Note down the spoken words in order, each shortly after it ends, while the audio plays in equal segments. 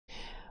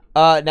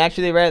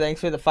Naturally Rare,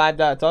 thanks for the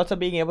 $5. Thoughts on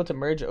being able to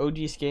merge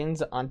OG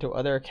skins onto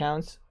other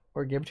accounts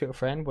or give to a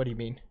friend? What do you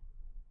mean?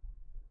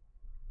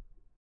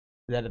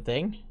 Is that a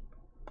thing?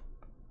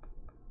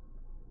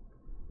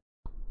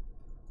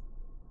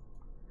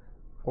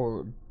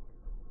 Or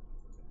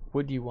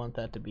would you want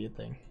that to be a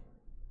thing?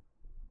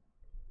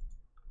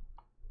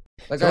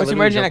 Like, so once you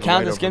merge an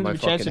account, the right skins will be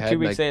transferred 2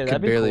 weeks later.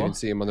 That'd be barely cool. even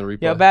see him on the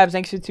replay. Yo, Babs,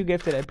 thanks for 2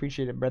 gifted. I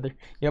appreciate it, brother.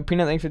 Yo,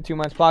 Peanut, thanks for 2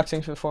 months. Block,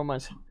 thanks for 4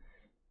 months.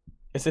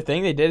 It's a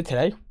thing? They did it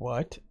today?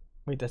 What?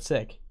 Wait, that's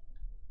sick.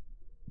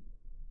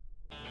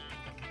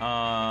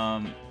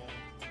 I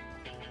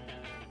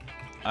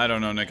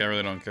don't know, Nick. I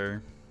really don't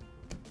care.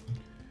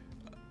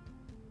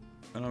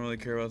 I don't really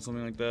care about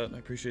something like that. I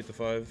appreciate the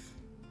 5.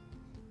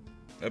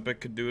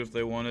 Epic could do it if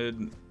they wanted.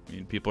 I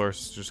mean, people are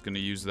just gonna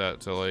use that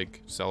to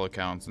like sell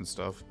accounts and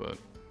stuff, but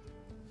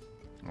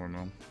I don't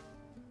know.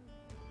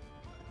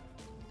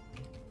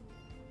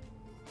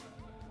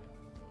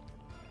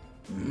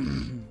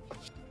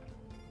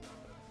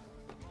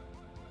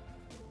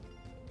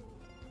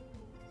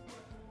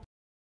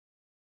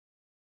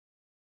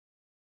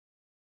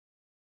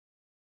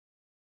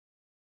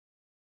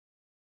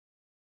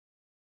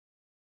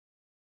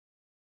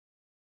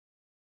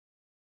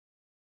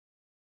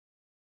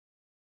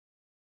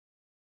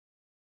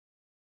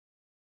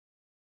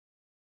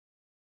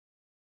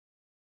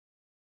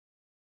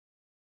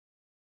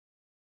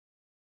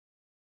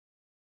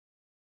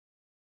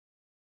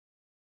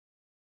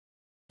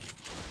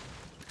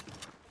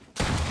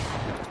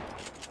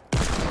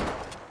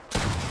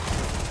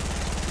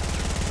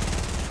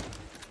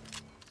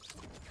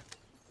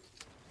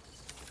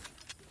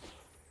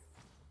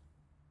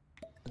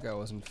 That guy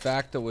was in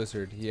fact a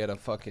wizard. He had a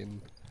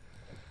fucking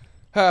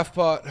half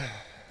pot.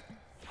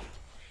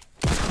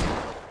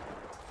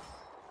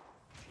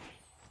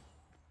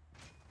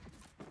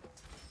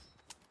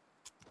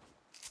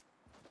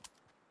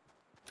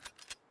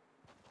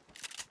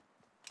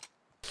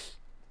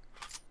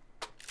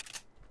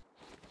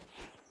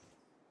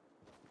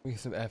 We get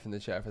some F in the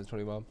chat for the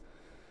 20 bomb.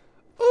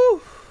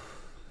 Ooh.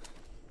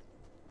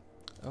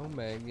 Oh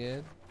my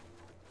god.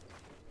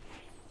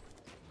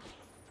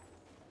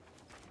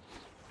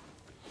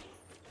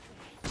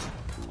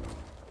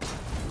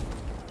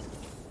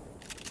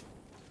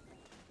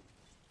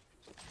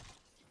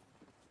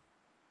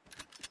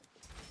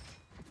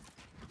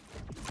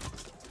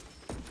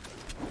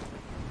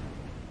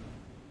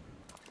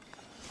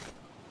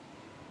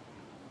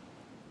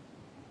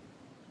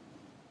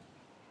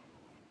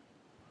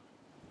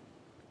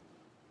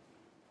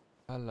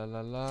 La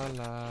la la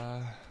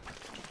la.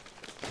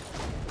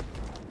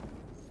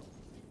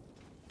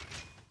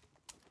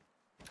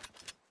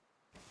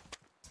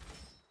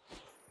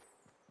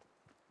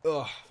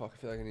 Ugh, fuck, I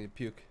feel like I need to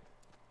puke.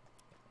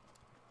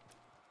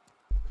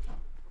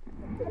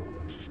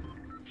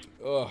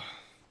 Ugh.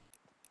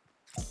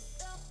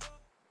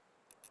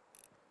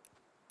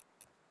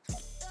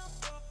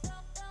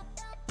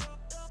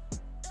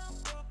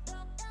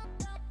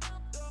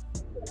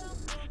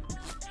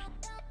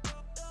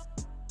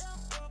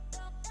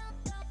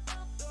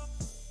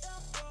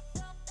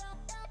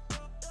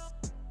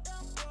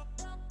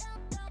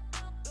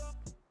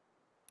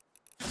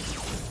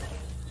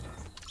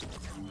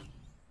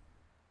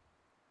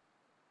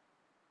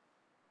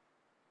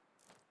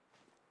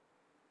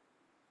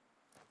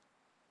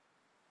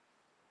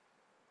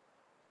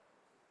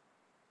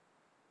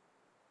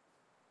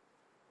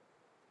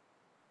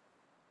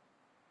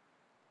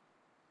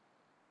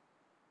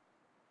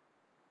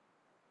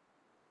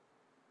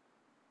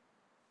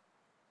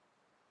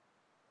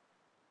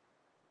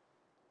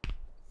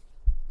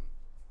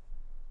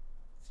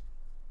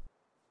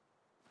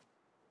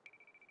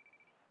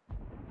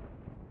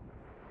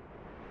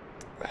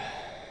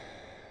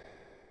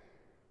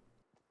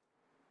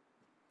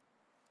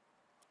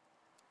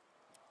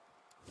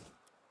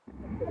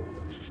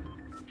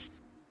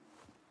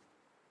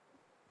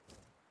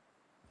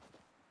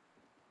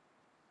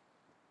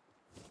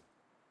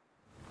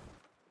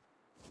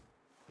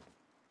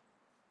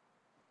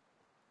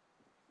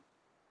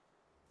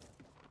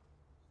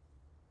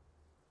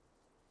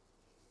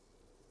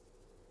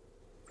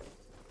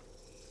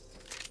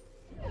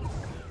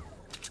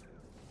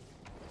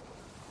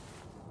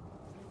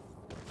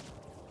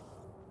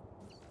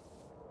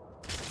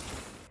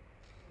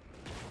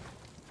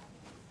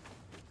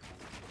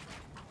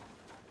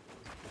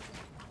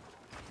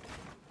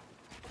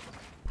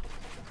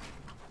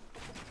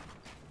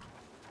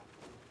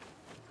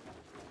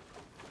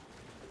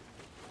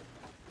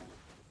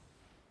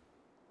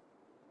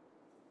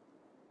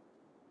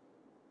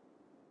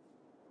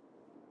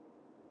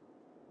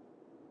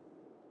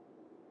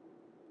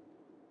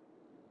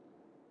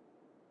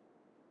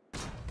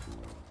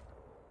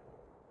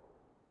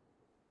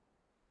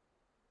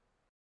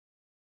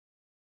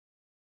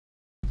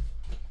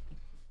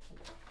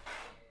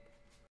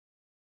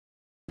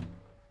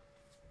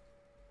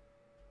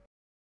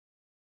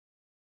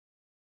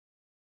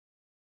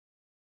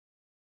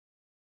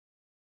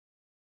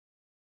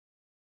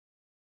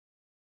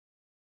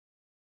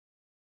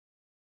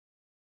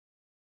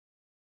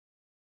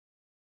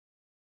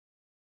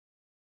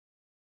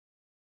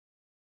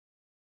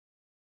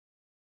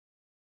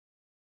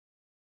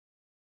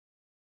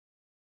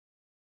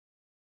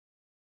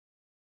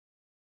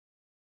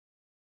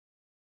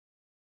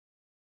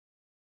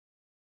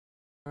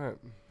 Alright.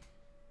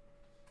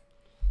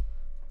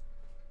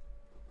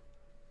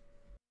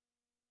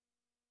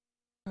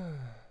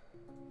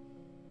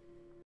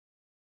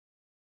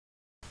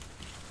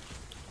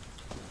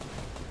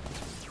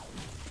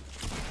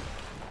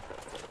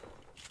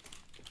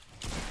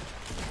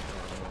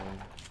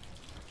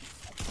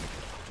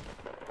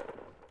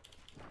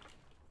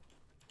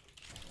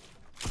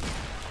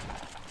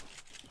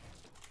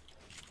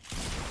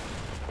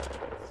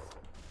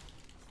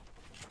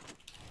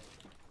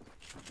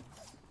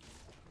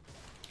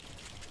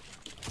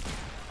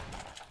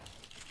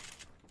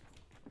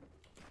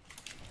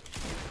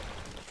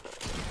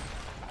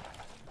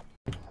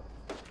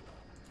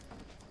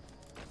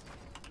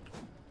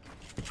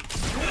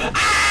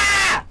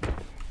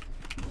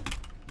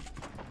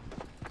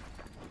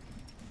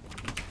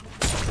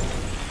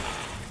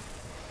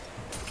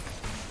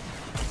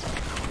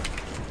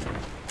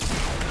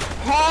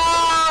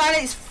 Oh,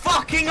 and it's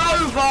fucking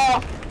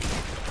over!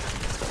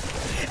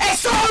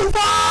 It's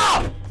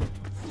over!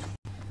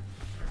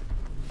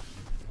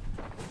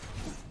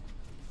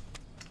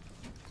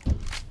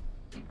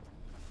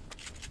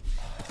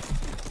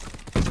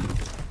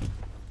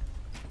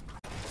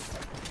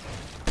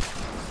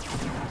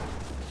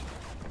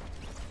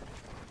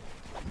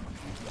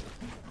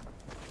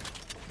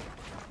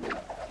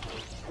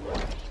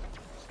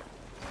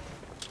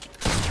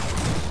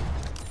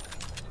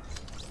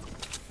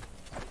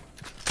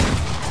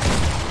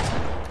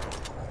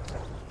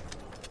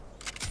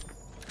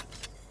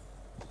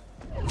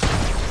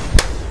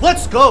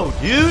 Let's go,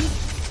 dude!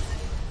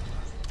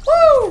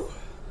 Woo!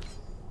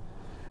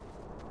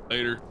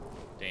 Later.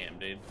 Damn,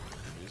 dude.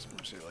 Just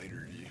want to say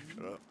later, you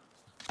shut up.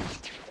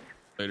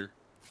 Later.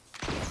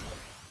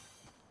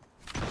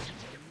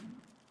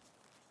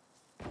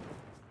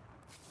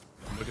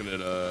 I'm looking at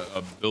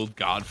a build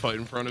god fight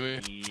in front of me.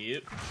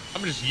 Yep.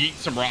 I'm gonna just yeet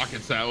some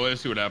rockets that way,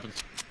 see what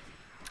happens.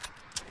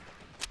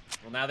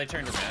 Well, now they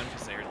turned around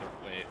because they heard the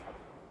wait.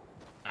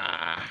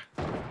 Ah.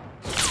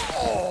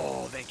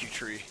 Oh, thank you,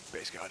 tree.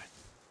 Base god.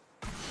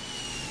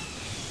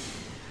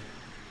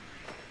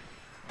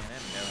 Man, I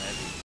have no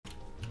heavy.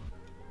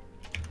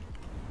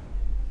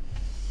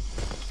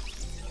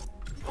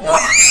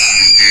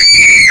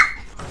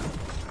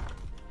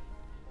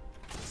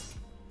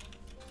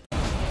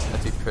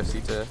 That's too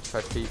pussy to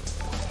try to keep.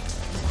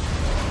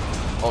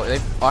 Oh,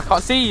 I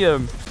can't see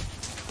them.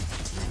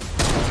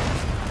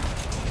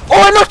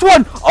 Oh, I knocked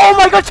one! Oh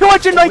my god,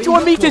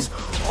 291 meters!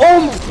 Oh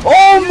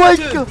my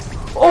god!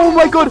 Oh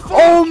my god!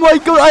 Oh my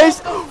god!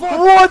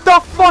 What the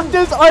fuck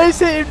does Ice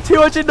hit him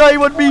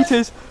 291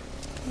 meters?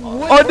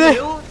 On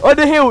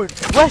the hill,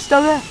 west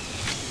down there.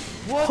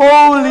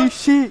 Holy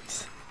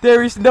shit!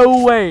 There is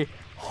no way.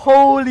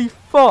 Holy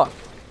fuck!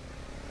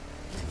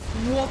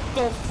 What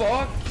the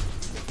fuck?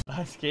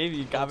 I gave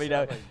you, got me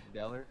down.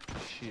 Deller?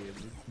 Shit.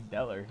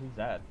 Deller, who's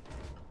that?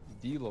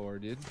 D-Lore,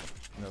 dude.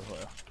 No clue.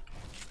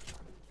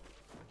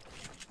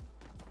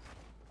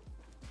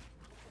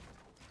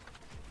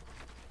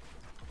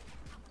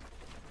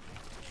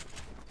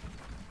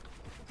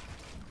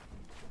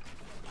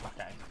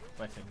 Okay,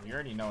 listen, you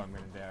already know what I'm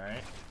gonna do,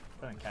 alright?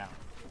 Doesn't count.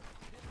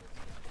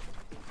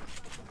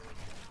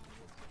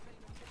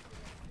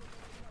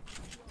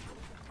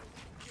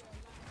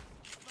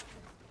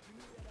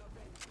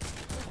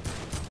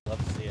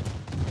 Love to see it.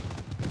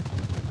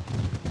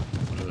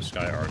 This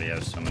guy already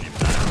has so many maps.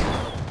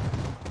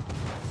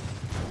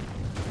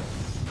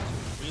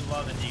 We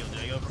love an eagle. Dude,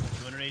 I go from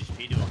 200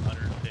 HP to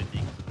 150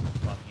 because of the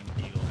fucking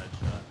eagle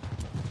headshot.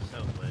 So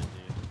lit,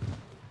 dude.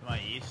 Am I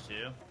east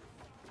too?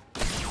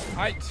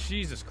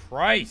 Jesus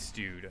Christ,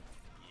 dude.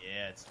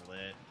 Yeah, it's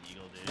lit.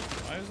 Eagle, dude.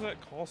 Why is that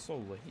call so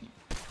late?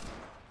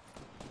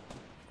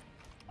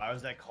 Why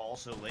was that call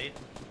so late?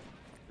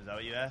 Is that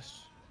what you asked?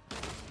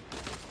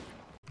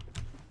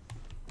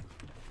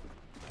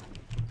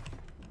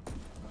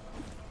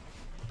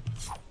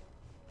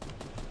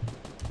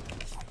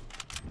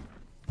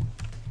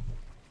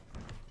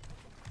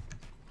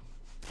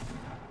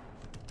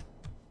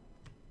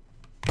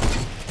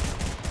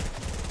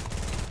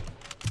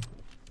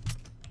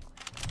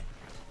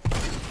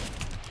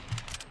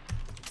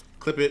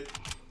 Clip it.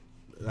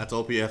 That's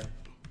OPF.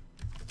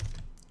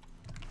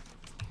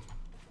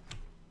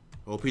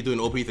 OP doing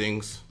OP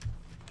things.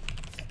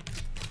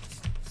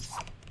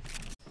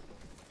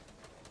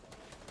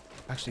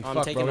 Actually, I'm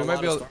fuck, taking bro. We a might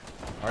lot be of able.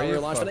 star. Are you?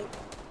 launch Fuck. today?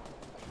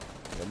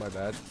 Oh, my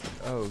bad.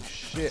 Oh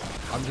shit.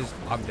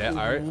 I'm dead.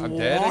 Alright, I'm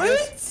dead. I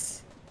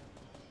guess.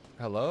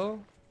 Hello?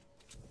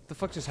 What the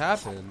fuck just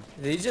happened?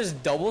 Did he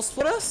just double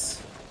split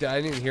us? I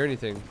didn't even hear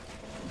anything.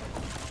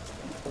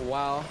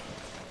 Wow.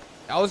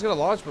 I was gonna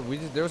launch, but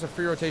there was a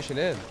free rotation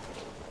in.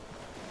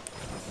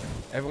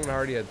 Everyone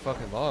already had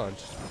fucking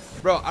launched.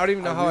 Bro, I don't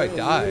even know how I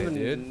died,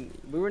 dude.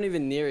 We weren't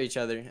even near each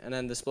other, and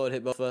then the explode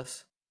hit both of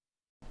us.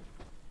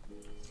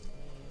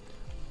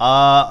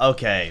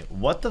 Okay.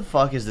 What the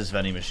fuck is this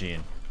vending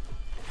machine?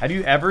 Have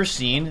you ever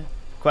seen...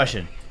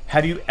 Question.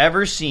 Have you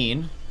ever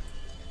seen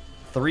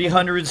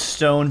 300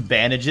 stone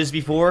bandages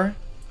before?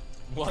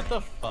 What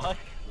the fuck?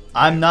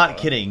 I'm not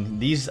kidding.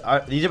 These are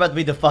about to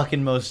be the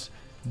fucking most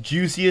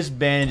Juiciest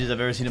bandages I've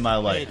ever seen in my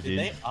Wait, life, did dude.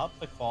 they up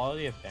the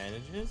quality of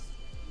bandages?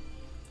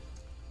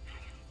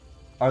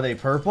 Are they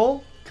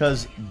purple?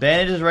 Because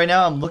bandages right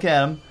now, I'm looking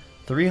at them,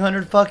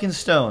 300 fucking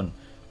stone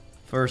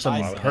for some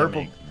Why would they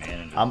purple. make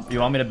bandages? You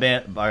want me to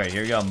ban? All right,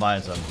 here you go. I'm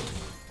buying some.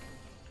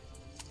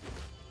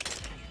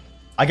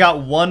 I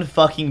got one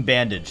fucking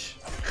bandage.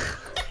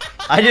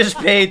 I just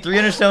paid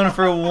 300 stone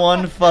for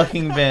one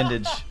fucking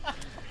bandage.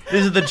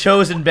 This is the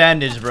chosen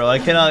bandage, bro. I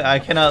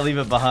cannot leave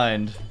it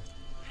behind.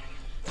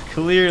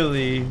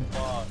 Clearly,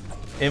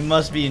 it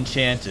must be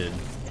enchanted.